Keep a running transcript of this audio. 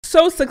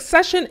So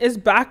Succession is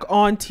back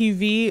on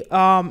TV.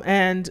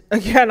 And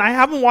again, I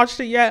haven't watched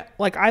it yet.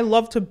 Like, I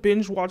love to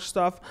binge watch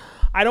stuff.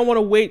 I don't want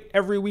to wait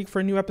every week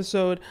for a new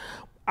episode.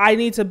 I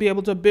need to be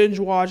able to binge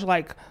watch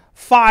like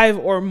 5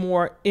 or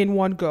more in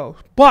one go.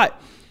 But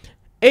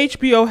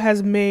HBO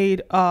has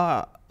made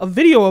a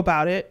video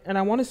about it, and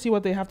I want to see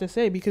what they have to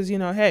say because, you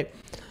know, hey,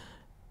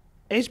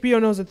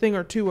 HBO knows a thing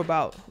or two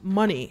about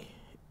money,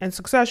 and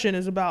Succession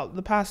is about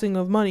the passing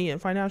of money and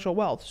financial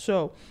wealth.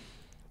 So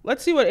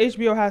let's see what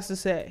HBO has to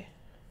say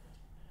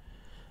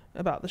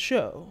about the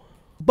show.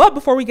 But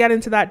before we get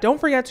into that, don't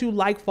forget to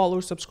like,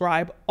 follow,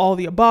 subscribe, all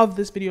the above.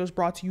 This video is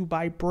brought to you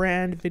by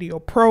Brand Video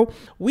Pro.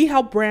 We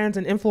help brands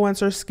and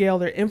influencers scale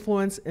their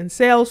influence and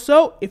sales.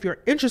 So if you're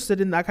interested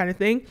in that kind of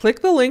thing,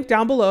 click the link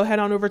down below, head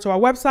on over to our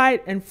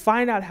website and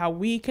find out how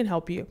we can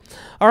help you.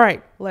 All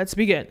right, let's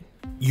begin.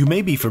 You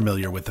may be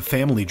familiar with the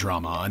family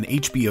drama on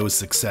HBO's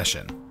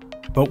Succession.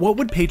 But what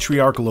would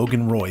patriarch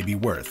Logan Roy be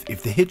worth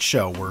if the hit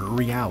show were a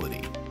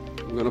reality?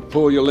 I'm gonna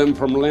pull you limb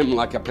from limb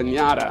like a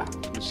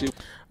piñata. You see?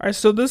 All right,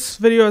 so this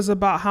video is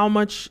about how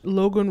much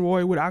Logan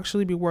Roy would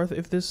actually be worth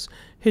if this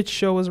hit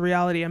show was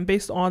reality, and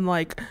based on,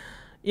 like,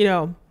 you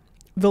know,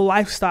 the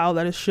lifestyle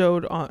that is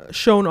shown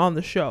on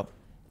the show.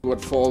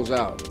 What falls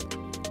out?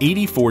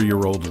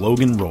 84-year-old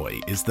Logan Roy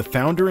is the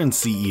founder and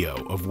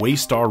CEO of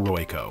Waystar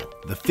Royco,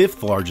 the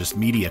 5th largest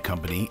media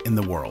company in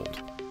the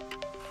world.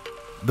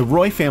 The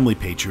Roy family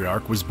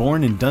patriarch was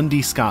born in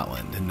Dundee,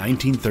 Scotland in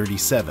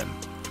 1937,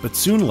 but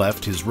soon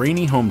left his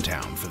rainy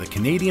hometown for the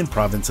Canadian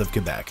province of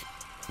Quebec,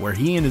 where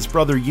he and his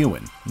brother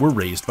Ewan were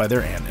raised by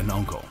their aunt and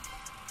uncle.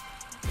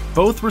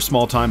 Both were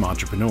small-time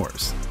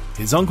entrepreneurs.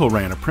 His uncle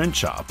ran a print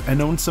shop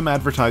and owned some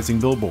advertising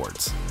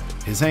billboards.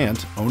 His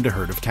aunt owned a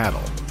herd of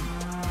cattle.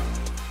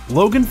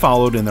 Logan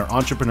followed in their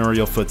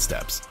entrepreneurial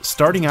footsteps,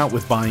 starting out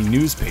with buying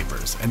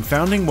newspapers and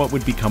founding what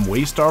would become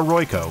Waystar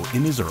Royco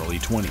in his early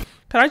 20s.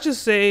 Can I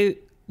just say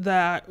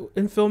that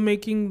in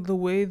filmmaking, the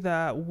way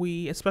that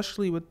we,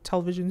 especially with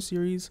television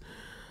series,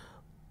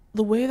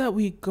 the way that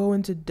we go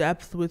into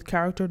depth with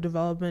character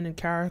development and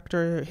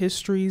character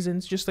histories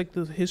and just like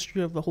the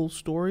history of the whole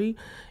story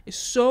is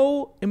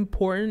so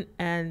important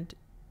and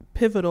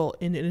pivotal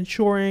in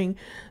ensuring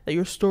that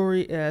your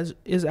story is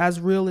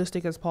as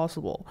realistic as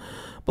possible.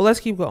 But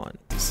let's keep going.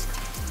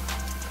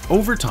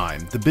 Over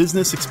time, the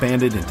business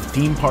expanded into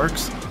theme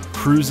parks,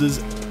 cruises,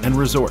 and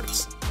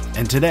resorts.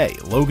 And today,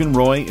 Logan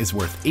Roy is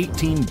worth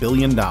 $18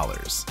 billion.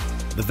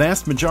 The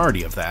vast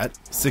majority of that,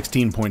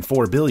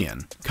 $16.4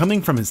 billion,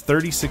 coming from his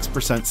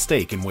 36%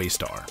 stake in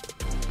Waystar.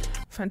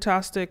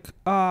 Fantastic.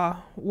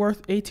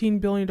 Worth $18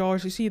 billion.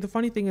 You see, the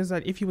funny thing is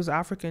that if he was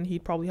African,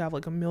 he'd probably have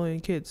like 1 million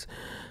kids.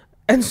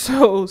 And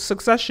so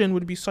succession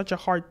would be such a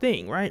hard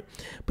thing, right?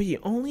 But he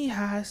only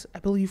has, I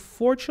believe,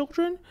 4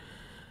 children.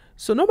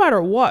 So no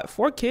matter what,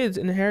 4 kids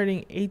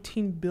inheriting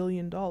 $18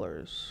 billion.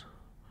 $4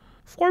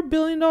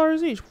 billion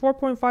each,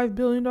 $4.5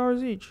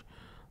 billion each.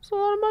 It's a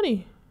lot of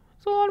money.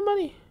 It's a lot of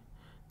money.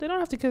 They don't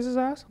have to kiss his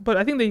ass, but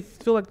I think they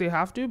feel like they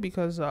have to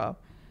because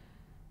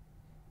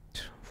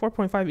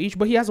 4.5 each.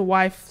 But he has a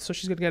wife, so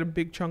she's gonna get a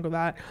big chunk of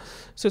that.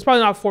 So it's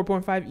probably not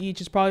 4.5 each.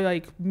 It's probably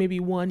like maybe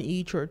 1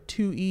 each or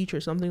 2 each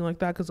or something like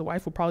that, because the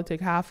wife will probably take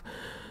half.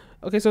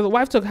 Okay, so the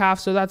wife took half,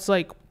 so that's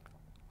like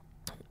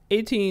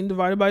 18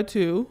 divided by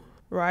 2,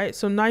 right?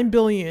 So 9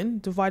 billion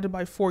divided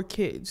by 4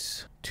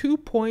 kids,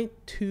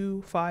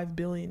 2.25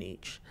 billion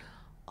each.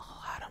 A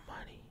lot of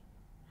money.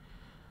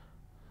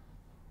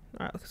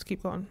 All right, let's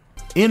keep going.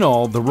 In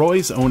all, the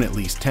Roys own at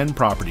least 10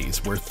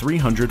 properties worth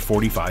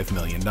 $345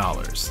 million.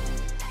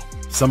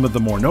 Some of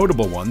the more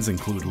notable ones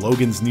include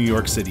Logan's New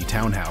York City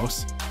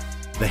townhouse,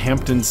 the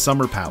Hamptons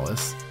Summer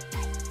Palace,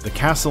 the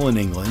castle in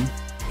England,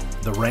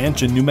 the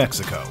ranch in New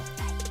Mexico,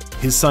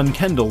 his son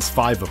Kendall's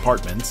 5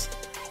 apartments,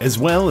 as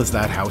well as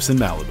that house in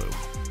Malibu.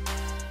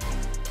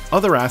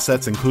 Other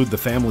assets include the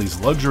family's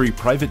luxury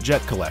private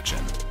jet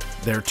collection,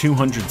 their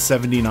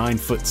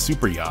 279-foot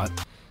super yacht.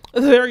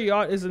 Their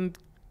yacht is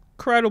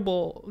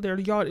incredible. Their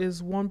yacht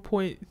is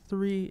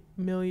 $130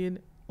 million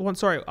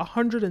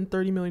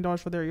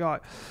for their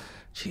yacht.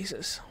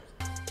 Jesus.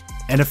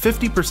 And a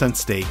 50%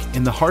 stake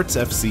in the Hearts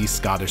FC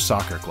Scottish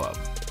soccer club.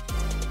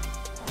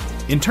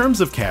 In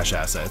terms of cash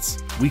assets,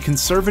 we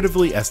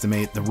conservatively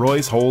estimate the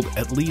Roys hold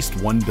at least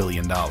 $1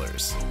 billion.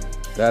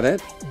 That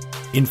it?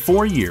 In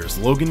 4 years,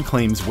 Logan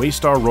claims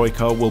Waystar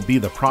Royco will be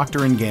the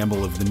Procter &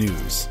 Gamble of the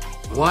news.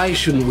 Why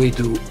shouldn't we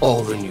do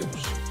all the news?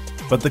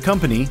 But the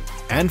company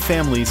and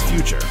family's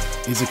future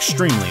is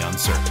extremely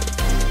uncertain.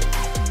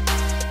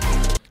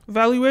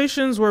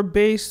 Valuations were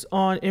based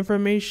on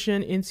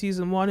information in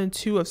season 1 and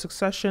 2 of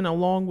Succession,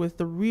 along with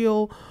the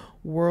real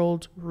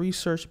world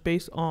research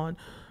based on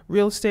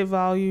real estate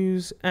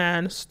values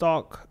and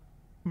stock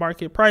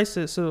market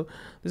prices. So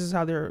this is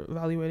how they're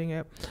evaluating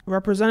it. A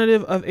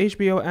representative of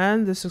HBO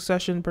and the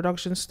Succession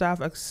production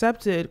staff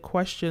accepted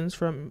questions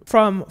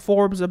from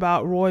Forbes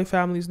about Roy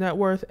family's net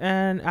worth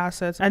and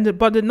assets,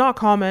 but did not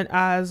comment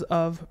as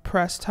of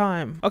press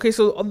time. Okay,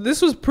 so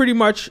this was pretty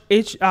much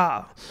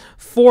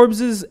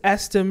Forbes's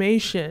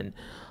estimation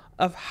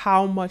of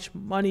how much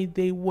money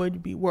they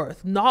would be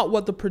worth, not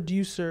what the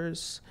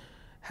producers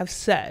have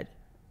said.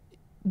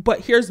 But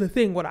here's the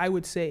thing, what I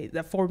would say,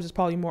 that Forbes is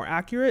probably more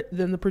accurate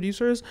than the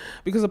producers,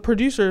 because the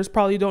producers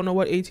probably don't know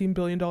what $18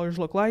 billion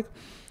look like.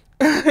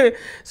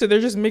 So they're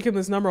just making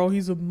this number, oh,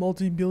 he's a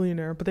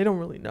multi-billionaire, but they don't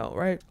really know,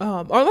 right?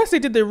 Or unless they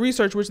did their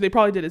research, which they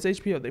probably did. It's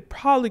HBO. They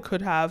probably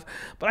could have.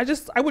 But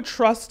I would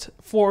trust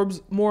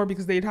Forbes more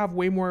because they'd have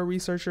way more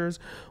researchers,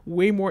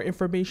 way more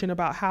information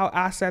about how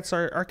assets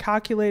are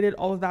calculated,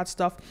 all of that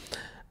stuff.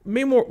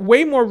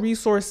 Way more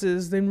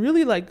resources than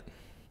really like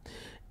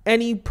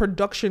any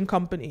production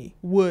company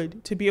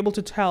would, to be able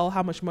to tell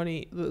how much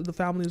money the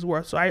family is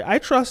worth. So I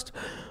trust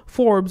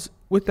Forbes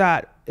with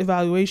that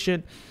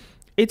evaluation.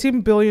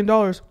 $18 billion.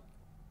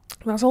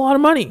 That's a lot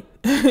of money.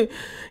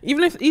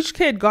 Even if each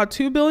kid got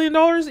 $2 billion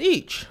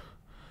each,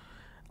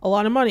 a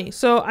lot of money.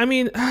 So, I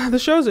mean, the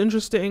show's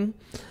interesting,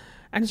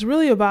 and it's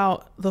really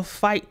about the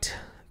fight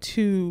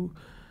to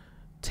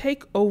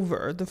take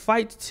over, their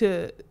fight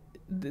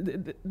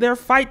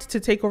to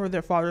take over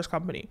their father's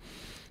company.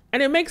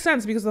 And it makes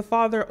sense because the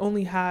father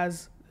only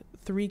has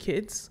 3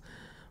 kids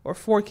or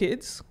 4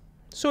 kids.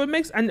 So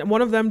and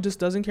one of them just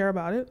doesn't care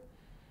about it.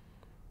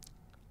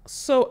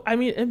 So, I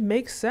mean, it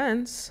makes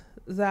sense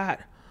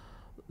that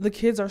the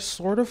kids are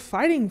sort of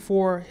fighting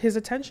for his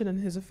attention and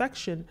his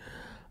affection,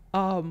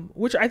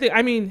 which I think,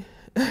 I mean,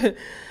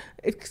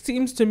 it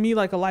seems to me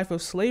like a life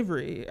of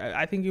slavery.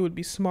 I think it would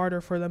be smarter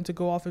for them to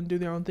go off and do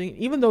their own thing,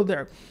 even though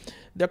their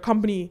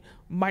company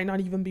might not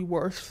even be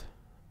worth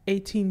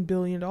 $18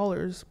 billion,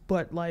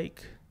 but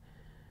like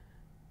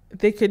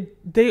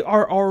they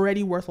are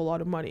already worth a lot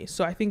of money.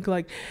 So I think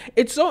like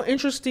it's so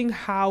interesting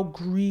how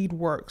greed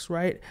works,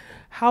 right?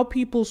 How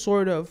people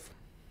sort of,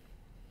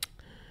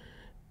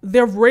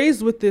 they're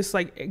raised with this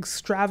like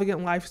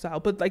extravagant lifestyle,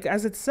 but like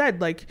as it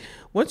said, like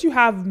once you've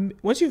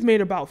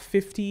made about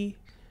 $50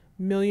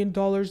 million,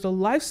 the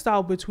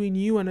lifestyle between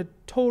you and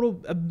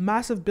a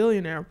massive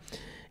billionaire,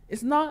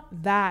 it's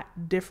not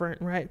that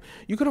different, right?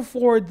 You can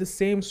afford the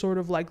same sort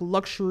of like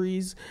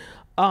luxuries.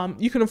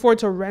 You can afford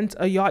to rent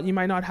a yacht. You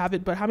might not have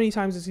it, but how many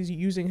times is he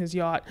using his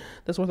yacht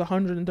that's worth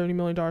 $130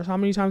 million? How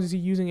many times is he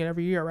using it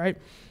every year, right?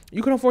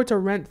 You can afford to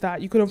rent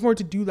that. You can afford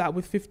to do that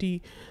with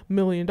 $50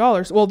 million.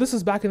 Well, this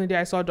is back in the day.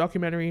 I saw a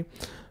documentary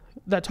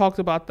that talked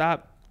about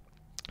that,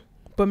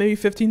 but maybe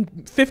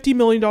 $50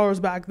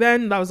 million back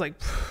then, that was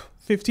like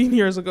 15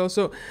 years ago.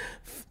 So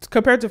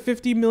compared to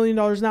 $50 million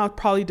now, it's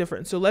probably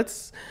different. So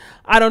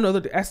I don't know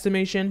the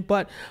estimation,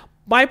 but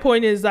my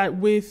point is that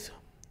with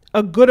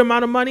a good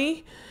amount of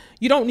money,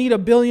 you don't need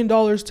 $1 billion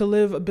to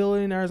live a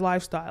billionaire's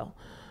lifestyle,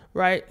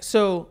 right?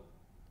 So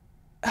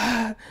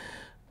a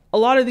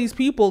lot of these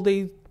people,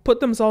 they put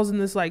themselves in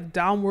this like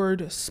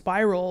downward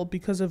spiral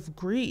because of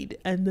greed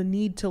and the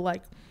need to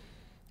like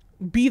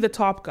be the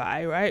top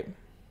guy, right?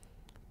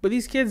 But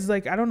these kids,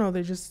 like, I don't know,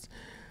 they just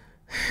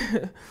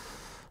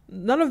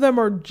none of them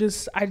are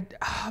just,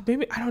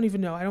 maybe, I don't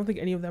even know. I don't think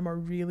any of them are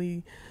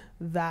really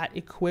that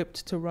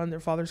equipped to run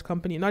their father's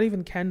company. Not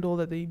even Kendall,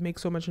 that they make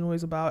so much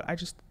noise about.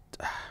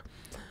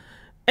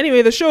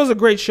 Anyway, the show is a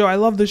great show. I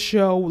love the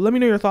show. Let me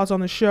know your thoughts on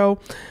the show.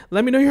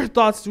 Let me know your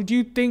thoughts. Do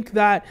you think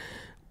that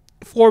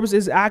Forbes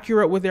is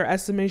accurate with their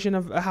estimation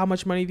of how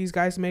much money these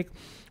guys make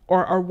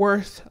or are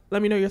worth?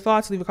 Let me know your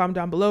thoughts. Leave a comment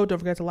down below. Don't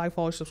forget to like,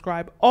 follow,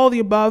 subscribe, all the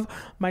above.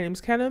 My name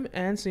is Kenim,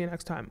 and see you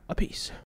next time. A peace.